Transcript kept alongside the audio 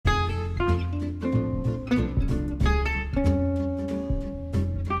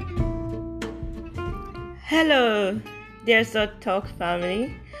Hello, dear Salt Talks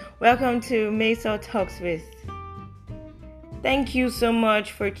family. Welcome to Salt Talks with. Thank you so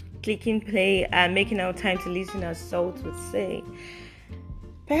much for clicking play and making our time to listen as Salt would say.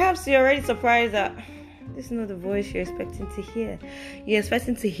 Perhaps you're already surprised that this is not the voice you're expecting to hear. You're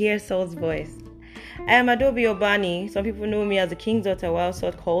expecting to hear Salt's voice. I am Adaobi Obani. Some people know me as the King's daughter, while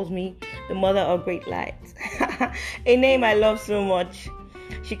Salt calls me the mother of great light. A name I love so much.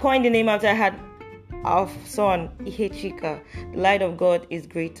 She coined the name after I had our son, Ihechika. The light of God is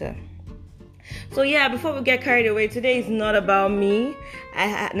greater. So before we get carried away, today is not about me. I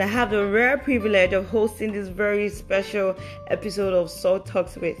have the rare privilege of hosting this very special episode of Salt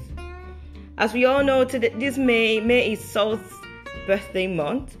Talks with. As we all know, this May is Salt's birthday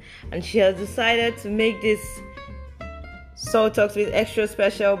month, and she has decided to make this Salt Talks with extra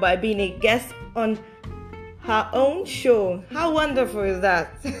special by being a guest on her own show. How wonderful is that?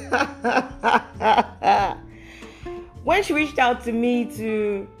 When she reached out to me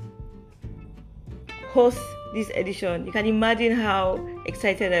to host this edition, you can imagine how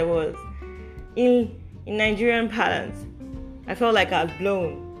excited I was. In Nigerian parlance, I felt like I was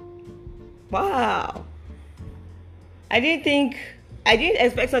blown. Wow. I didn't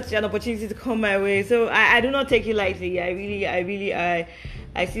expect such an opportunity to come my way, so I do not take it lightly.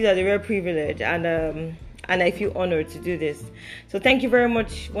 I see that a rare privilege, and I feel honored to do this. So thank you very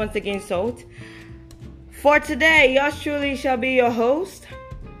much once again, Salt. For today, yours truly shall be your host.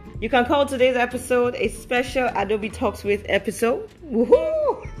 You can call today's episode a special Adaobi Talks with episode.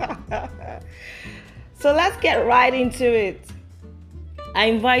 Woohoo! So let's get right into it. I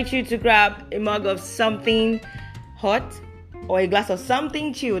invite you to grab a mug of something hot or a glass of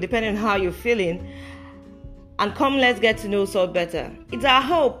something chilled, depending on how you're feeling. And come, let's get to know Salt better. It's our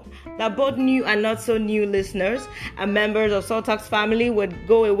hope that both new and not so new listeners and members of Salt Talks family would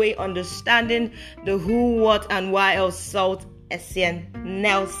go away understanding the who, what, and why of Salt Essien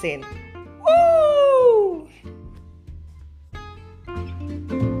Nelson. Woo!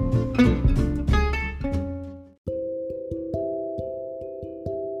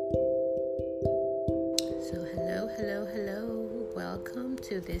 So hello. Welcome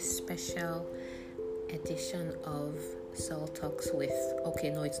to this special edition of Salt Talks with. Okay,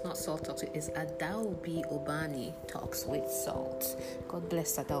 no, it's not Salt Talks. It's Adaobi Obani Talks with Salt. God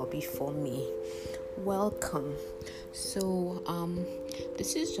bless Adaobi for me. Welcome. So,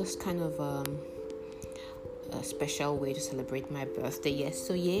 this is just kind of a special way to celebrate my birthday. Yes,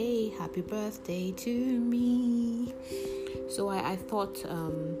 so yay, happy birthday to me. So I thought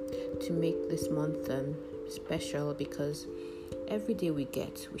to make this month special because every day we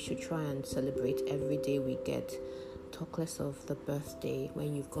should try and celebrate every day we get. Talk less of the birthday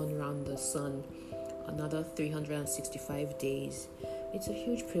when you've gone around the sun another 365 days. It's a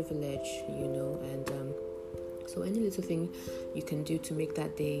huge privilege, and so any little thing you can do to make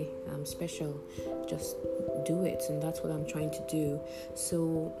that day special, just do it, and that's what I'm trying to do.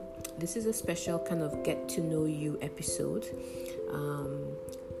 So this is a special kind of get to know you episode.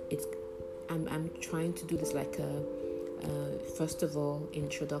 I'm trying to do this like a first of all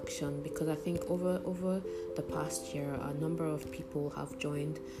introduction, because I think over the past year a number of people have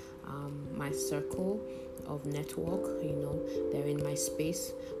joined my circle of network. They're in my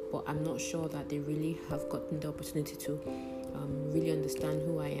space, but I'm not sure that they really have gotten the opportunity to really understand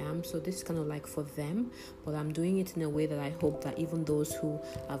who I am. So this is kind of like for them, but I'm doing it in a way that I hope that even those who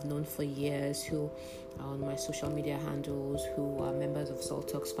I've known for years, who are on my social media handles, who are members of Salt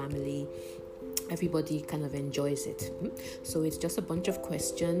Talks family, everybody kind of enjoys it. So it's just a bunch of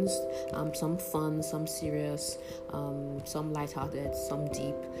questions, some fun, some serious, some lighthearted, some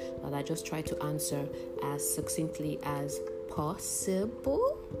deep, that I just try to answer as succinctly as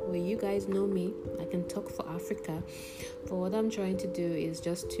possible. Well, you guys know me, I can talk for Africa, but what I'm trying to do is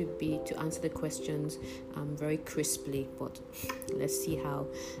just to answer the questions very crisply, but let's see how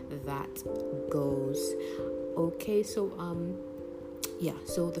that goes. Okay, so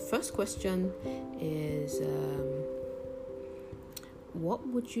so the first question is, what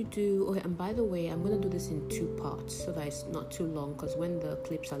would you do? Okay, and by the way, I'm going to do this in two parts so that it's not too long, because when the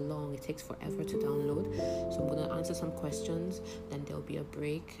clips are long, it takes forever to download. So I'm going to answer some questions, then there'll be a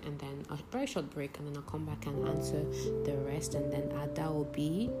break, and then a very short break, and then I'll come back and answer the rest, and then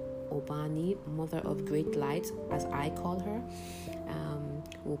Adaobi Obani, mother of great light, as I call her,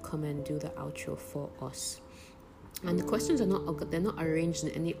 will come and do the outro for us. And the questions they're not arranged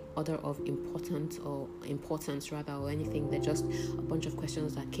in any order of importance or anything. They're just a bunch of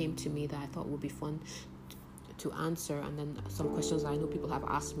questions that came to me that I thought would be fun to answer, and then some questions I know people have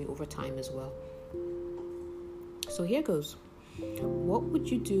asked me over time as well. So here goes. What would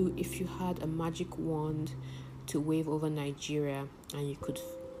you do if you had a magic wand to wave over Nigeria and you could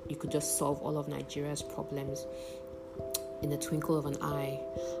just solve all of Nigeria's problems in the twinkle of an eye?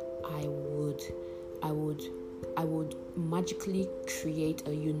 I would magically create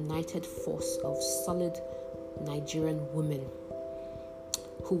a united force of solid Nigerian women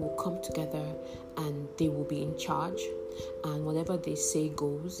who will come together, and they will be in charge, and whatever they say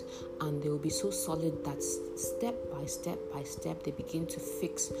goes, and they will be so solid that step by step they begin to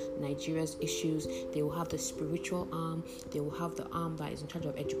fix Nigeria's issues. They will have the spiritual arm, they will have the arm that is in charge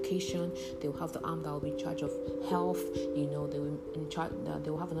of education, they will have the arm that will be in charge of health, they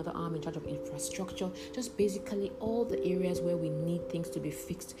will have another arm in charge of infrastructure, just basically all the areas where we need things to be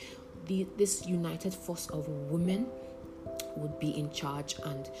fixed. This united force of women would be in charge,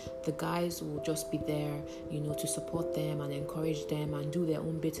 and the guys will just be there, to support them and encourage them and do their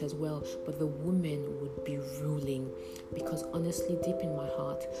own bit as well. But the women would be ruling, because honestly, deep in my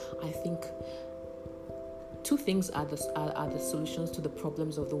heart, I think two things are the solutions to the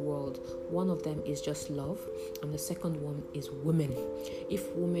problems of the world. One of them is just love, and the second one is women. If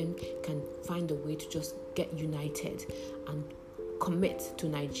women can find a way to just get united and commit to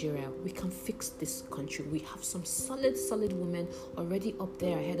Nigeria, we can fix this country. We have some solid women already up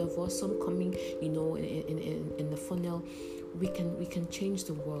there ahead of us, some coming, in the funnel. We can change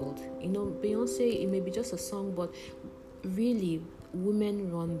the world. Beyonce, it may be just a song, but really,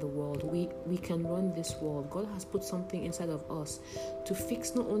 women run the world. We can run this world. God has put something inside of us to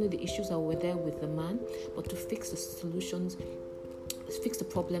fix not only the issues that were there with the man, but to fix the solutions, fix the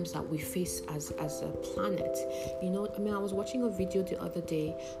problems that we face as a planet. I was watching a video the other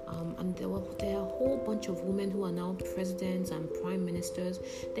day, and there are a whole bunch of women who are now presidents and prime ministers.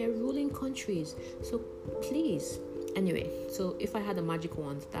 They're ruling countries. So please, anyway, so if I had a magic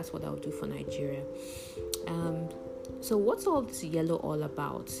wand, that's what I would do for Nigeria. So what's all this yellow all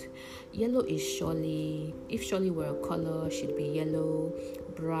about? Yellow is surely, if surely were a color, she'd be yellow,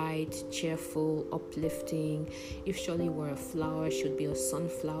 bright, cheerful, uplifting. If surely were a flower, she'd be a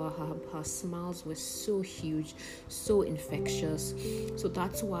sunflower. Her smiles were so huge, so infectious. So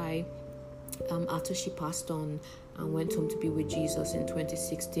that's why after she passed on and went home to be with Jesus in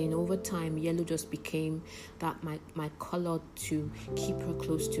 2016, over time, yellow just became that my color to keep her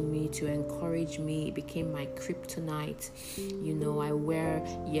close to me, to encourage me. It became my kryptonite. I wear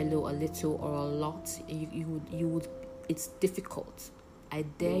yellow a little or a lot. You would. It's difficult. I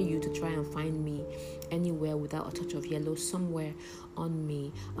dare you to try and find me anywhere without a touch of yellow somewhere on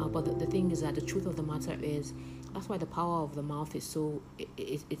me. But the thing is that the truth of the matter is, that's why the power of the mouth is so,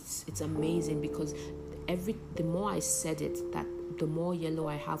 it's amazing, because the more I said it, that the more yellow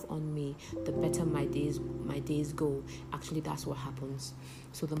I have on me, the better my days go. Actually, that's what happens.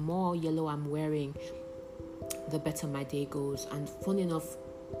 So the more yellow I'm wearing, the better my day goes. And funny enough,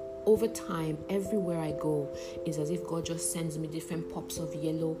 over time, everywhere I go is as if God just sends me different pops of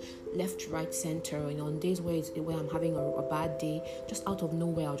yellow, left, right, center. On days where I'm having a bad day, just out of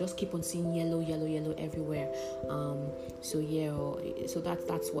nowhere, I'll just keep on seeing yellow everywhere. So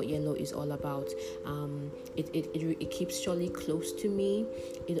that's what yellow is all about. It keeps surely close to me.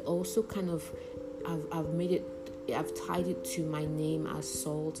 It also kind of, I've tied it to my name as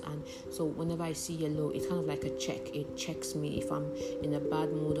Salt, and so whenever I see yellow, it's kind of like a check. It checks me if I'm in a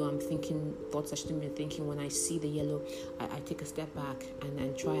bad mood or I'm thinking thoughts I shouldn't be thinking. When I see the yellow, I take a step back and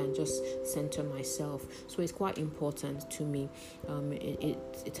then try and just center myself. So it's quite important to me.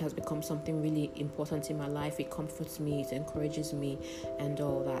 It has become something really important in my life. It comforts me, it encourages me, and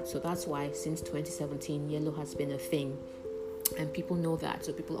all that. So that's why since 2017, yellow has been a thing. And people know that,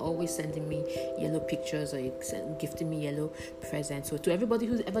 so people are always sending me yellow pictures or gifting me yellow presents. So to everybody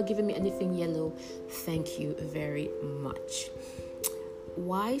who's ever given me anything yellow, thank you very much.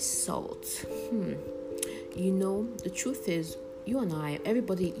 Why salt? The truth is, you and I,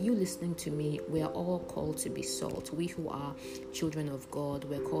 everybody, you listening to me, we are all called to be salt. We who are children of God,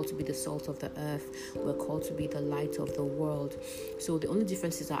 we're called to be the salt of the earth. We're called to be the light of the world. So the only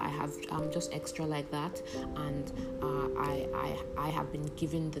difference is that I'm just extra like that, and I have been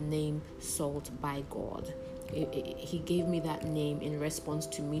given the name Salt by God. He gave me that name in response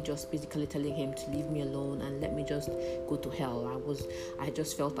to me just basically telling him to leave me alone and let me just go to hell. I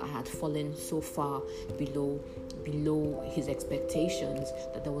just felt I had fallen so far below his expectations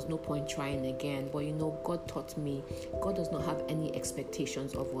that there was no point trying again. But God taught me, God does not have any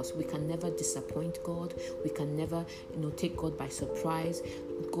expectations of us. We can never disappoint God. We can never take God by surprise.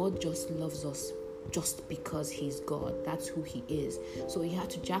 God just loves us just because he's God. That's who he is. So he had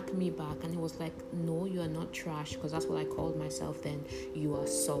to jack me back, and he was like, no, you are not trash, because that's what I called myself then. You are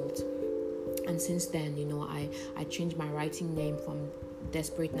salt. And since then, I changed my writing name from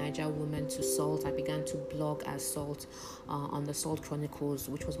Desperate Niger Woman to Salt. I began to blog as Salt on the Salt Chronicles,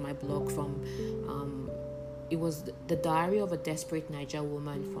 which was my blog from it was the diary of a desperate Niger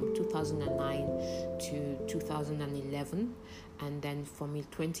woman from 2009 to 2011, and then from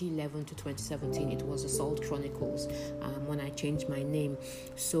 2011 to 2017 it was the Salt Chronicles when I changed my name.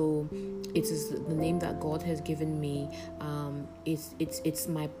 So it is the name that God has given me. It's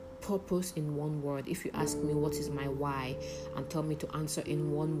my purpose in one word. If you ask me what is my why and tell me to answer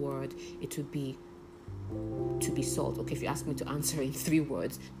in one word, it would be to be salt. Okay, if you ask me to answer in 3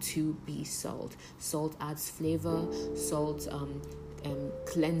 words, to be salt. Salt adds flavor. Salt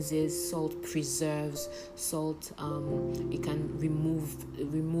cleanses. Salt preserves. Salt it can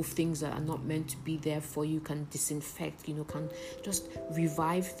remove things that are not meant to be there for you. Can disinfect. Can just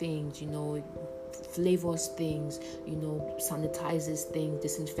revive things. Flavors things. Sanitizes things.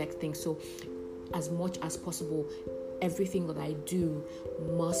 Disinfect things. So, as much as possible, everything that I do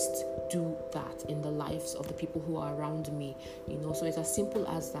must do that in the lives of the people who are around me, so it's as simple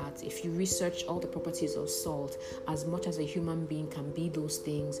as that. If you research all the properties of salt, as much as a human being can be those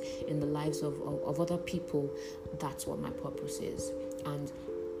things in the lives of other people, that's what my purpose is. And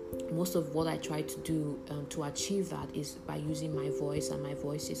most of what I try to do to achieve that is by using my voice, and my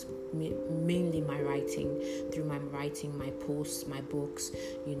voice is mainly my writing, through my writing, my posts, my books,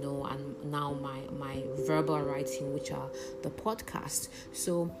 and now my verbal writing, which are the podcast.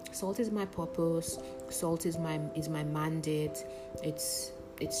 So salt is my purpose. Salt is my mandate.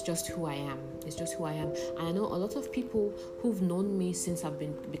 It's just who I am. It's just who I am. And I know a lot of people who've known me since I've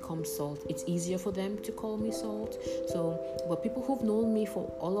become Salt. It's easier for them to call me Salt. But people who've known me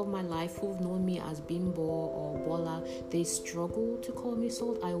for all of my life, who've known me as Bimbo or Bola, they struggle to call me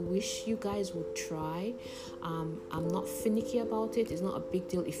Salt. I wish you guys would try. I'm not finicky about it. It's not a big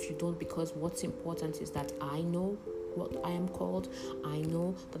deal if you don't, because what's important is that I know what I am called. I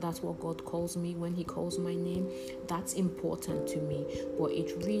know that that's what God calls me when He calls my name. That's important to me. But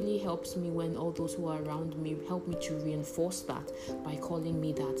it really helps me when all those who are around me help me to reinforce that by calling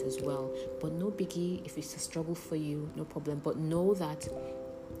me that as well. But no biggie. If it's a struggle for you, no problem. But know that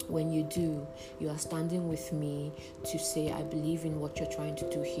when you do, you are standing with me to say, I believe in what you're trying to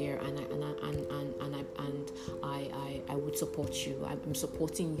do here, and I would support you. I'm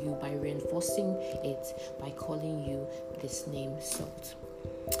supporting you by reinforcing it, by calling you this name, Salt.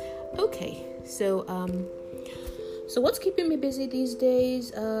 Okay, so what's keeping me busy these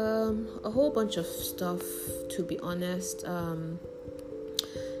days? A whole bunch of stuff, to be honest.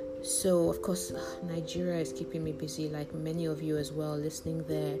 So, of course, Nigeria is keeping me busy, like many of you as well listening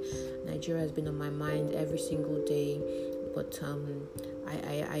there. Nigeria has been on my mind every single day. But I'm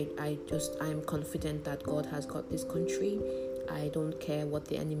confident that God has got this country. I don't care what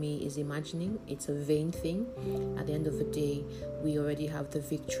the enemy is imagining. It's a vain thing. At the end of the day, we already have the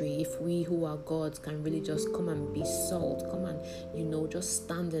victory. If we who are God's can really just come and be salt, come and, just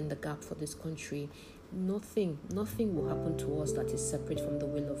stand in the gap for this country, nothing will happen to us that is separate from the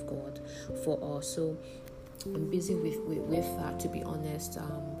will of God for us. So I'm busy with that, to be honest.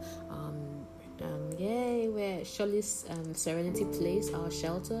 Where Shirley's Serenity Place, our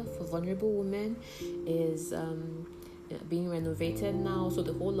shelter for vulnerable women, is being renovated now. So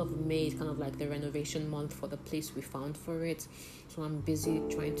the whole of May is kind of like the renovation month for the place we found for it. So I'm busy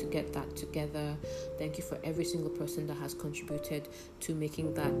trying to get that together. Thank you for every single person that has contributed to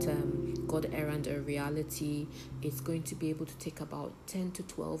making that God errand a reality. It's going to be able to take about 10 to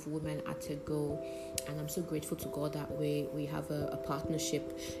 12 women at a go, and I'm so grateful to God that we have a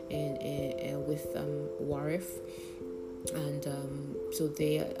partnership with Warif. And so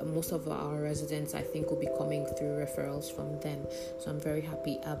most of our residents, I think, will be coming through referrals from them. So I'm very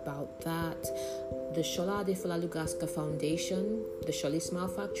happy about that. The Shola Adefolalu Gaska Foundation, the Sholi Smile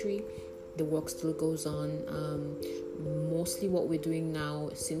Factory, the work still goes on. Mostly what we're doing now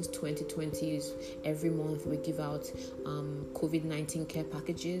since 2020 is every month we give out COVID-19 care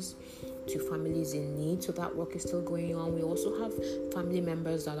packages to families in need. So that work is still going on. We also have family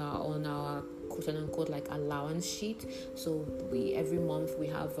members that are on our quote unquote like allowance sheet. So every month we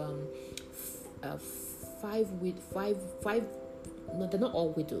have five. No, they're not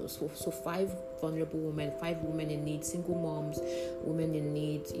all widows. So 5 vulnerable women, 5 women in need, single moms, women in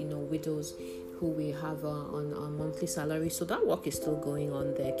need, widows who we have on monthly salary. So that work is still going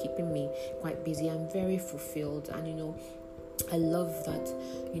on there, keeping me quite busy. I'm very fulfilled, and I love that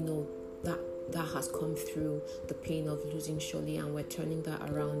that has come through the pain of losing Shirley, and we're turning that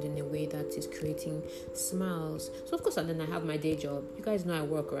around in a way that is creating smiles. So of course, and then I have my day job. You guys know I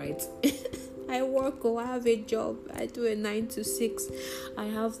work, right? I work or I have a job. I do a 9 to 6. I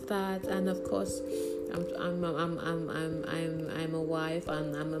have that, and of course, I'm a wife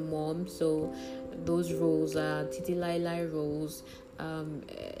and I'm a mom. So those roles are Titi Lai roles.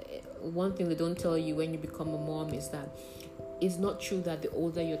 One thing they don't tell you when you become a mom is that it's not true that the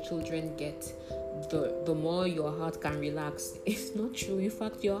older your children get, the more your heart can relax. It's not true. In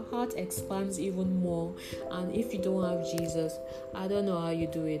fact, your heart expands even more. And if you don't have Jesus, I don't know how you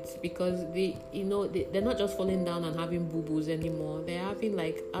do it, because they're not just falling down and having boo-boos anymore. They're having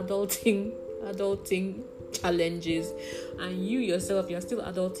like adulting challenges, and you yourself, you're still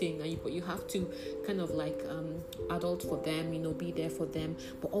adulting, but you have to kind of like adult for them, be there for them,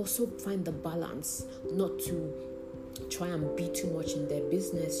 but also find the balance not to try and be too much in their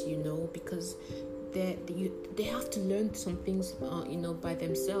business, because they have to learn some things by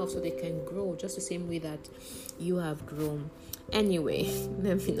themselves so they can grow just the same way that you have grown. Anyway,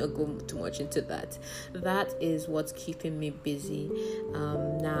 let me not go too much into that. That is what's keeping me busy.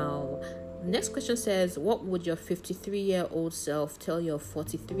 Now, next question says, what would your 53-year-old self tell your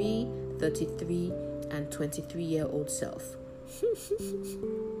 43, 33, and 23-year-old self?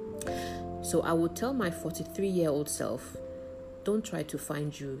 So I would tell my 43-year-old self, don't try to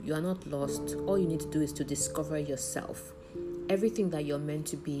find you. You are not lost. All you need to do is to discover yourself. Everything that you're meant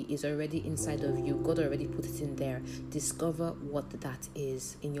to be is already inside of you. God already put it in there. Discover what that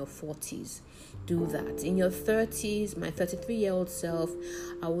is in your 40s. Do that. In your 30s, my 33-year-old self,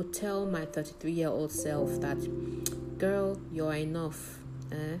 I would tell my 33-year-old self that, girl, you're enough.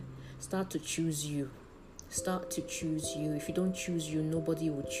 Start to choose you. Start to choose you. If you don't choose you, nobody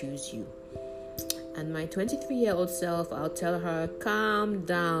will choose you. And my 23-year-old self, I'll tell her, calm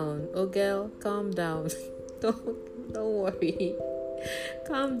down. Oh, girl, calm down. Don't worry.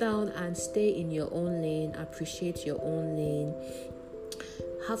 Calm down and stay in your own lane. Appreciate your own lane.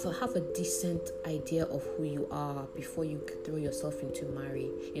 Have a decent idea of who you are before you throw yourself into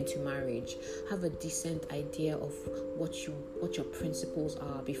marriage. Have a decent idea of what your principles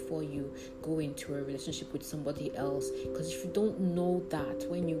are before you go into a relationship with somebody else. Because if you don't know that,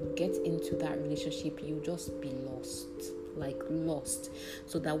 when you get into that relationship, you just be lost.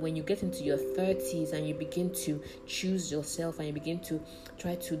 So that when you get into your 30s and you begin to choose yourself and you begin to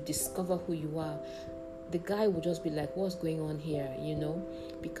try to discover who you are, the guy will just be like, what's going on here,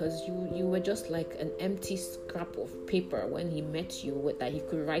 because you were just like an empty scrap of paper when he met you that he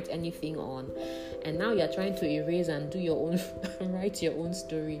could write anything on, and now you're trying to erase and do your own write your own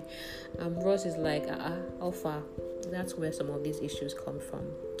story. Ross is like, how far? That's where some of these issues come from.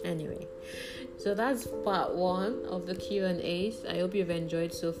 Anyway, so that's part 1 of the Q&As. I hope you've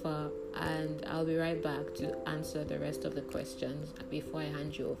enjoyed so far, and I'll be right back to answer the rest of the questions before I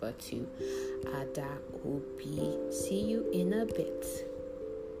hand you over to Adaobi. See you in a bit.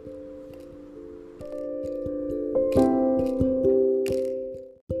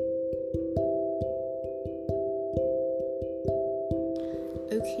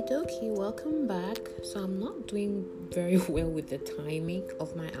 Okie dokie, welcome back. So I'm not doing very well with the timing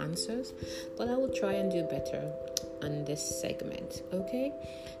of my answers, but I will try and do better on this segment. Okay,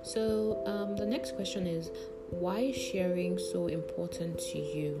 so the next question is, why is sharing so important to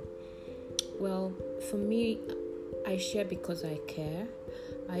you? Well, for me, I share because I care.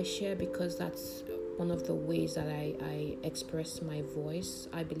 I share because that's one of the ways that I express my voice.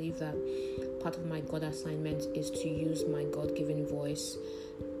 I believe that part of my God assignment is to use my God-given voice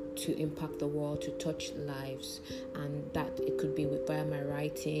to impact the world, to touch lives, and that it could be via my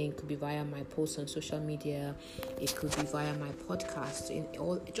writing, it could be via my posts on social media, it could be via my podcast.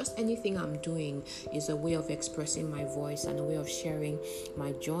 Just anything I'm doing is a way of expressing my voice and a way of sharing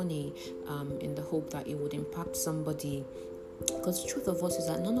my journey, in the hope that it would impact somebody. Because the truth of us is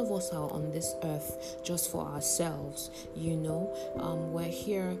that none of us are on this earth just for ourselves, we're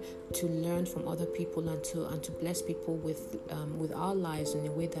here to learn from other people and to bless people with our lives in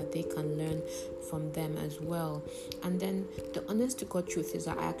a way that they can learn from them as well. And then the honest to God truth is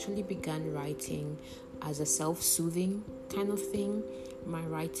that I actually began writing as a self-soothing kind of thing. My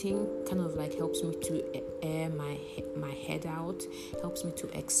writing kind of like helps me to air my head out, helps me to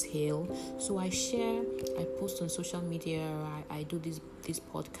exhale. So I share, I post on social media, I do this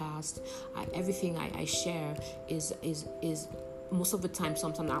podcast. Everything I share is most of the time,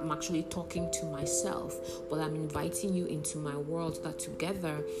 sometimes I'm actually talking to myself, but I'm inviting you into my world so that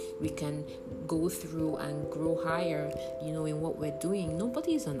together we can go through and grow higher, in what we're doing.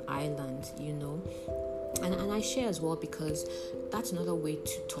 Nobody is an island, And I share as well because that's another way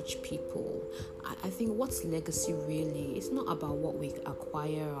to touch people. I think what's legacy really? It's not about what we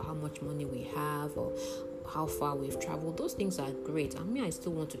acquire or how much money we have or how far we've traveled. Those things are great. I mean, I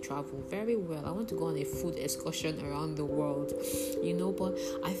still want to travel very well. I want to go on a food excursion around the world, but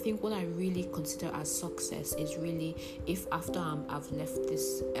I think what I really consider as success is really if after I've left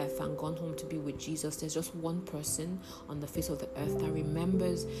this earth and gone home to be with Jesus, there's just one person on the face of the earth that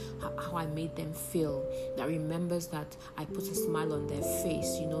remembers how I made them feel, that remembers that I put a smile on their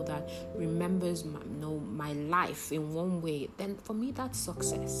face, that remembers my life in one way, then for me that's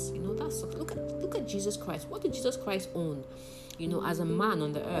success. That's look at Jesus Christ. What did Jesus Christ own? As a man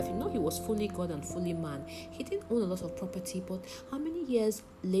on the earth, he was fully God and fully man. He didn't own a lot of property, but how many years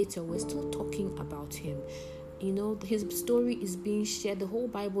later we're still talking about him? His story is being shared. The whole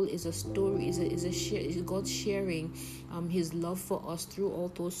Bible is a story, is God sharing his love for us through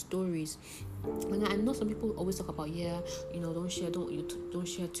all those stories. And I know some people always talk about don't share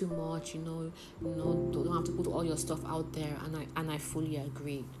too much, don't have to put all your stuff out there, and I fully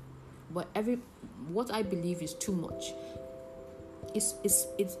agree. But what I believe is too much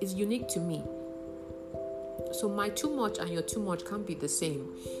is unique to me. So my too much and your too much can't be the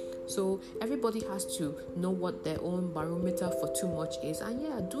same. So everybody has to know what their own barometer for too much is,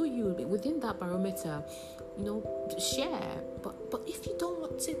 and do you within that barometer, share. But if you don't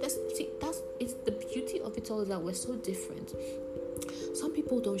want to, that's it's the beauty of it all, is that we're so different. Some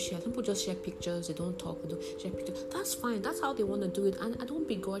people don't share. Some people just share pictures. They don't talk. They don't share pictures. That's fine. That's how they want to do it, and I don't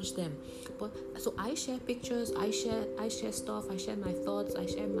begrudge them. But so I share pictures. I share stuff. I share my thoughts. I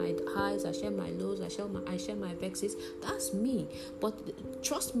share my highs. I share my lows. I share my vexes. That's me. But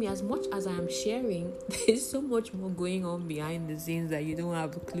trust me, as much as I am sharing, there's so much more going on behind the scenes that you don't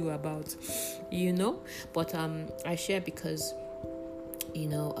have a clue about. But I share because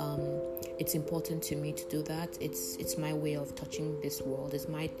it's important to me to do that. It's my way of touching this world. It's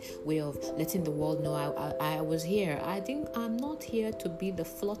my way of letting the world know I was here. I think I'm not here to be the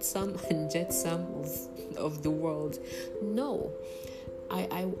flotsam and jetsam of the world. No,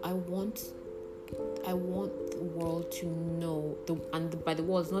 I want the world to know, and by the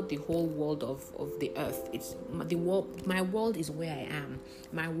world, it's not the whole world of the earth. It's the world. My world is where I am.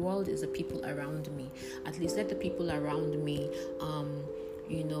 My world is the people around me. At least let the people around me,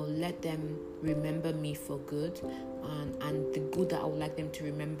 let them remember me for good. And the good that I would like them to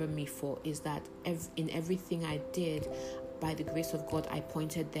remember me for is that in everything I did, by the grace of God, I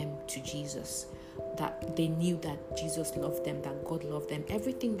pointed them to Jesus. That they knew that Jesus loved them, that God loved them.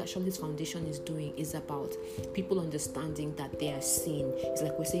 Everything that Shirley's Foundation is doing is about people understanding that they are seen. It's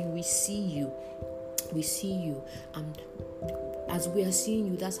like we're saying, we see you. And as we are seeing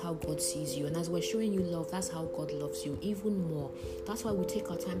you, that's how God sees you. And as we're showing you love, that's how God loves you even more. That's why we take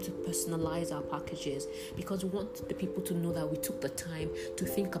our time to personalize our packages, because we want the people to know that we took the time to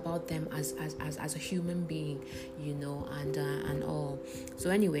think about them as a human being, and all. So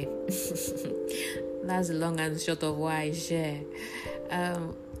anyway, that's the long and short of why I share.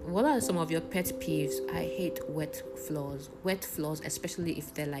 What are some of your pet peeves? I hate wet floors. Wet floors, especially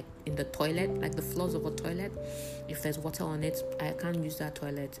if they're like in the toilet, like the floors of a toilet. If there's water on it, I can't use that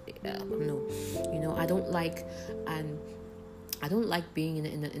toilet. No, I don't like being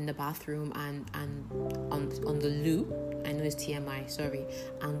in the bathroom and on the loo. I know it's TMI, sorry.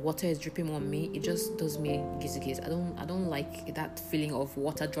 And water is dripping on me. It just does me giz. I don't like that feeling of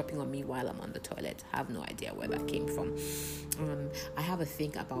water dropping on me while I'm on the toilet. I have no idea where that came from. I have a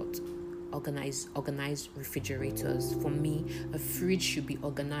thing about organized refrigerators. For me, a fridge should be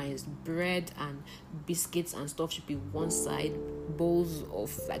organized. Bread and biscuits and stuff should be one side. Bowls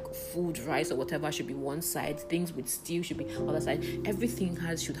of like food, rice or whatever should be one side. Things with stew should be other side. Everything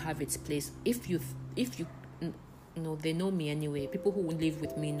should have its place. If you they know me anyway. People who live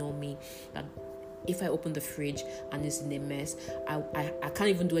with me know me. That if I open the fridge and it's in a mess, I can't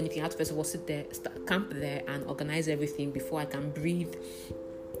even do anything. I have to first of all sit there, camp there and organize everything before I can breathe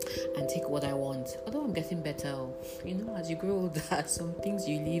and take what I want. Although I'm getting better, as you grow older, some things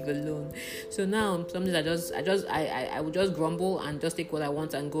you leave alone. So now sometimes I would just grumble and just take what I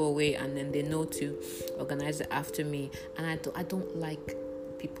want and go away, and then they know to organize it after me. And I don't like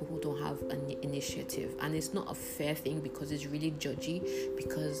people who don't have an initiative, and it's not a fair thing because it's really judgy,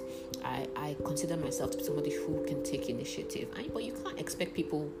 because I consider myself to be somebody who can take initiative, but you can't expect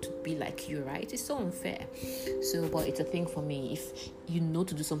people to be like you, right? It's so unfair. So but it's a thing for me. If you know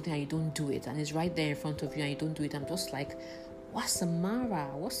to do something and you don't do it, and it's right there in front of you and you don't do it, I'm just like, what's the matter?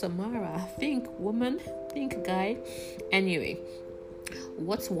 Think, woman, think, guy. Anyway,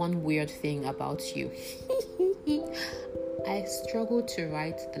 what's one weird thing about you? I struggle to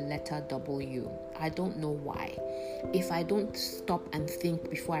write the letter W. I don't know why. If I don't stop and think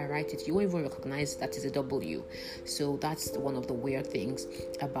before I write it, you won't even recognize that is a W. So that's one of the weird things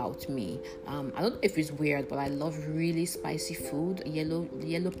about me. I don't know if it's weird, but I love really spicy food.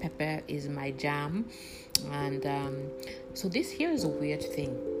 Yellow pepper is my jam. And so this here is a weird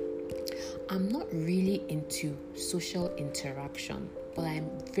thing. I'm not really into social interaction, but I'm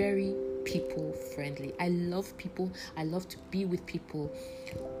very people friendly. I love people. I love to be with people,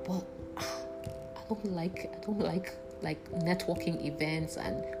 but I don't like networking events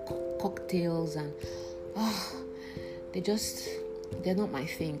and cocktails and they're not my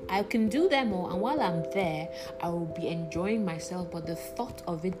thing. I can do them all, and while I'm there, I will be enjoying myself, but the thought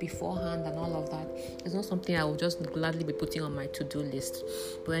of it beforehand and all of that is not something I will just gladly be putting on my to-do list.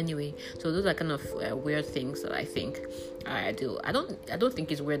 But anyway, so those are kind of weird things that I think I do. I don't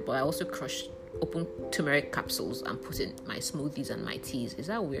think it's weird, but I also crush open turmeric capsules and put in my smoothies and my teas. Is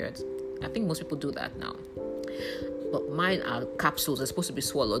that weird? I think most people do that now. But mine are capsules. They're supposed to be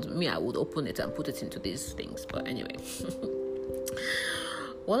swallowed. Me, I would open it and put it into these things. But anyway.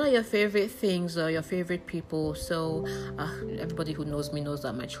 What are your favorite things or your favorite people? So everybody who knows me knows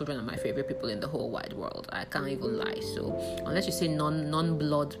that my children are my favorite people in the whole wide world. I can't even lie. So unless you say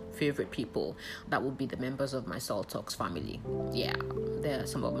non-blood favorite people, that would be the members of my Soul Talks family. Yeah, there are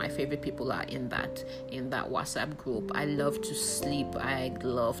some of my favorite people are in that WhatsApp group. I love to sleep. And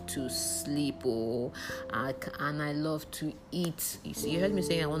I love to eat. You heard me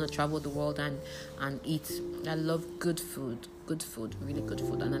saying I want to travel the world and eat. I love good food, really good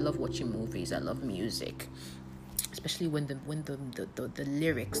food, and I love watching movies. I love music, especially when the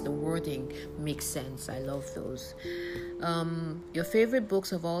lyrics, the wording makes sense. I love those. Your favorite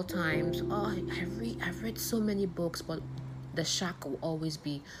books of all times? I've read so many books, but The Shack will always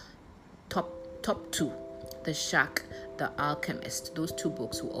be top two. The Shack, The Alchemist. Those two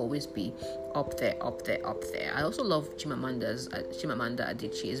books will always be up there. I also love Chimamanda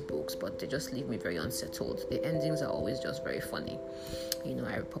Adichie's books, but they just leave me very unsettled. The endings are always just very funny.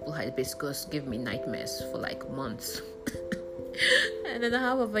 Purple Hibiscus give me nightmares for like months. And then I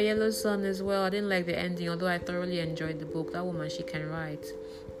have Of a Yellow Sun as well. I didn't like the ending, although I thoroughly enjoyed the book. That woman, she can write.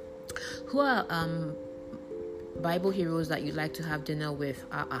 Who are Bible heroes that you like to have dinner with?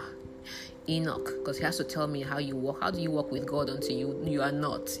 Enoch, because he has to tell me how you walk. How do you walk with God until you are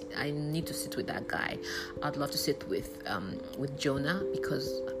not? I need to sit with that guy. I'd love to sit with Jonah,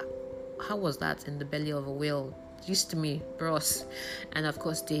 because how was that in the belly of a whale? Used to me, bros. And of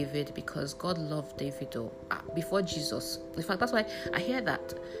course David, because God loved David before Jesus. In fact, that's why I hear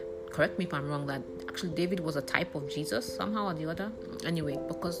that, correct me if I'm wrong, that actually David was a type of Jesus somehow or the other. Anyway,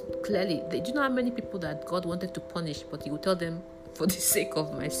 because clearly, do you know how many people that God wanted to punish, but he would tell them, for the sake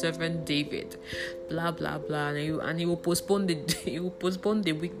of my servant David, blah blah blah, and he will postpone the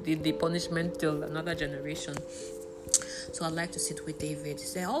punishment till another generation. So I'd like to sit with David.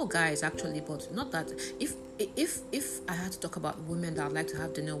 They're all guys actually, but not that. If I had to talk about women that I'd like to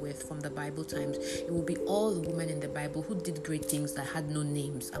have dinner with from the Bible times, it would be all the women in the Bible who did great things that had no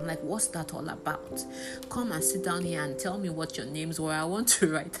names. I'm like, what's that all about? Come and sit down here and tell me what your names were. I want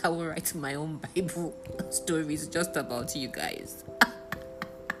to write. I will write my own Bible stories just about you guys.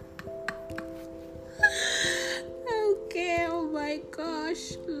 Okay, oh my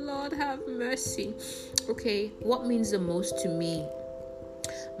gosh, Lord have mercy. Okay, what means the most to me?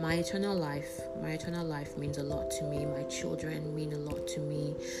 My eternal life means a lot to me. My children mean a lot to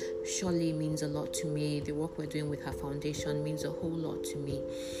me. Shirley means a lot to me. The work we're doing with her foundation means a whole lot to me.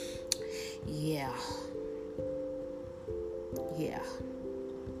 Yeah.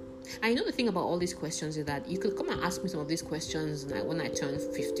 I know the thing about all these questions is that you could come and ask me some of these questions when I turn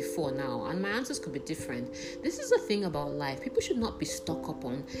 54 now, and my answers could be different. This is the thing about life. People should not be stuck up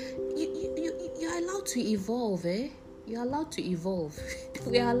on. You're allowed to evolve, You're allowed to evolve.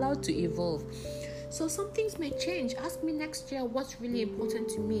 We are allowed to evolve. So some things may change. Ask me next year what's really important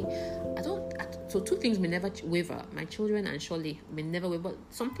to me. So two things may never waver. My children and Shirley may never waver.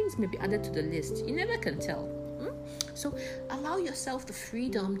 Some things may be added to the list. You never can tell. So allow yourself the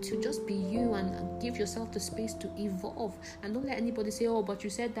freedom to just be you and give yourself the space to evolve. And don't let anybody say, oh, but you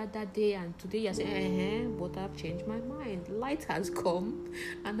said that day, and today you're saying, but I've changed my mind. Light has come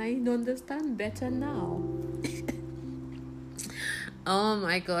and I understand better now. Oh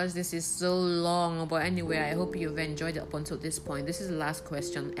my gosh, this is so long. But anyway, I hope you've enjoyed it up until this point. This is the last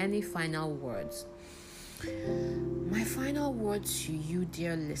question. Any final words? My final words to you,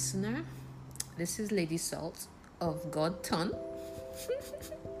 dear listener. This is Lady Salt of God Ton.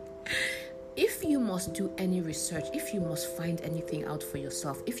 If you must do any research, if you must find anything out for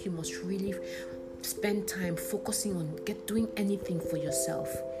yourself, if you must really spend time focusing on doing anything for yourself.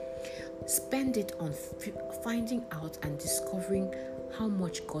 Spend it on finding out and discovering how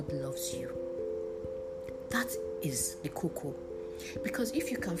much God loves you. That is the cocoa. Because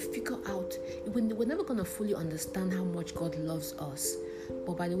if you can figure out, we're never going to fully understand how much God loves us.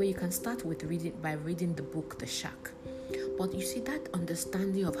 But by the way, you can start with reading the book, The Shack. But you see, that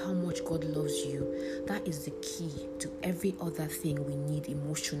understanding of how much God loves you, that is the key to every other thing we need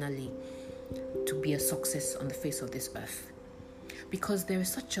emotionally to be a success on the face of this earth. Because there is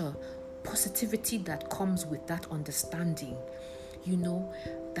such a positivity that comes with that understanding,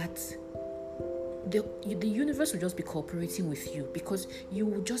 that the universe will just be cooperating with you, because you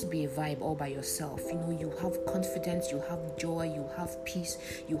will just be a vibe all by yourself. You have confidence, you have joy, you have peace,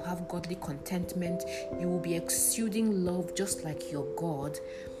 you have godly contentment, you will be exuding love just like your God.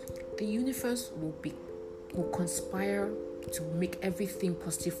 The universe will conspire to make everything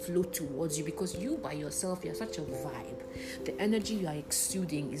positive flow towards you, because you by yourself, you're such a vibe. The energy you are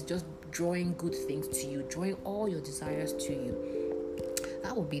exuding is just drawing good things to you, drawing all your desires to you.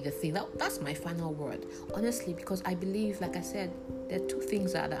 That would be the thing. That's my final word, honestly, because I believe, like I said, there are two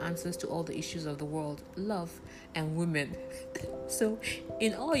things that are the answers to all the issues of the world: love and women. So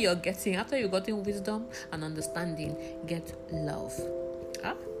in all you're getting, after you've gotten wisdom and understanding, get love.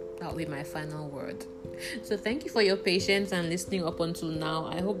 That will be my final word. So thank you for your patience and listening up until now.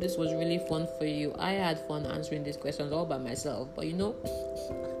 I hope this was really fun for you. I had fun answering these questions all by myself, but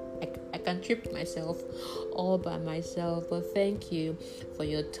I can trip myself all by myself. But thank you for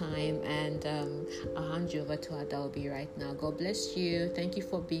your time, and I'll hand you over to Adaobi right now. God bless you. Thank you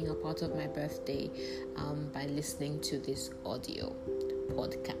for being a part of my birthday by listening to this audio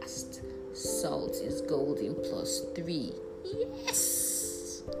podcast. Salt is golden +3. Yes.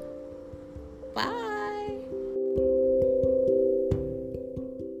 Bye.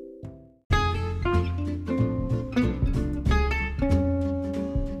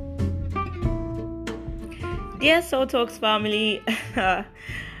 Dear Soul Talks family, I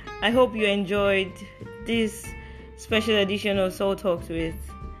hope you enjoyed this special edition of Soul Talks with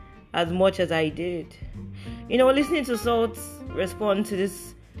as much as I did. Listening to Salt respond to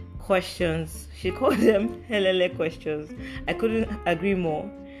these questions, she called them LLA questions. I couldn't agree more.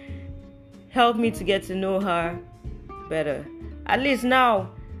 Helped me to get to know her better. At least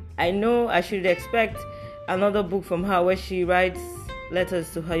now, I know I should expect another book from her where she writes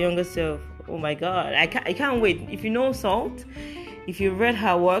letters to her younger self. Oh my God, I can't wait. If you know Salt, if you read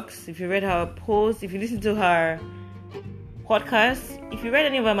her works, if you read her posts, if you listen to her podcast, if you read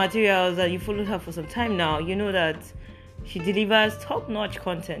any of her materials and you followed her for some time now, you know that she delivers top-notch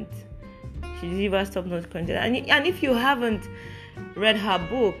content. And if you haven't read her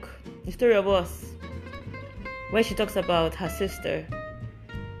book, The Story of Us, where she talks about her sister,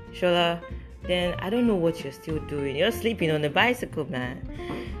 Shola, then I don't know what you're still doing. You're sleeping on a bicycle, man.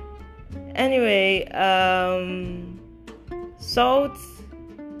 Anyway, Salt,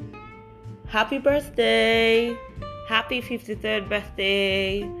 happy birthday. Happy 53rd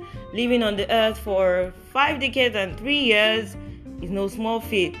birthday. Living on the earth for 5 decades and 3 years is no small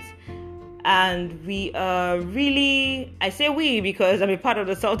feat. And we are really, I say we because I'm a part of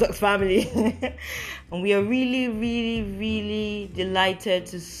the Salt Talks family. And we are really, really, really delighted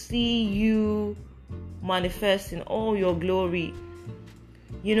to see you manifest in all your glory.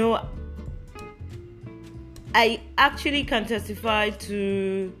 I actually can testify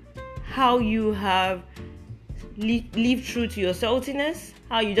to how you have lived true to your saltiness,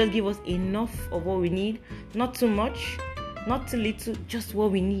 how you just give us enough of what we need, not too much, not too little, just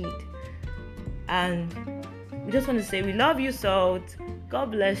what we need. And we just want to say we love you, Salt.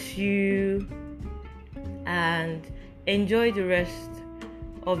 God bless you, and enjoy the rest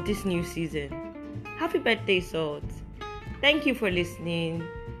of this new season. Happy birthday, Salt. Thank you for listening.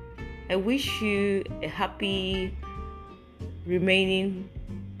 I wish you a happy remaining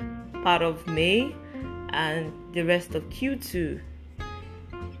part of May and the rest of Q2.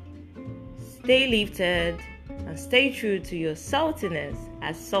 Stay lifted and stay true to your saltiness,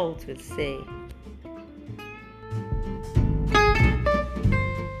 as Salt would say.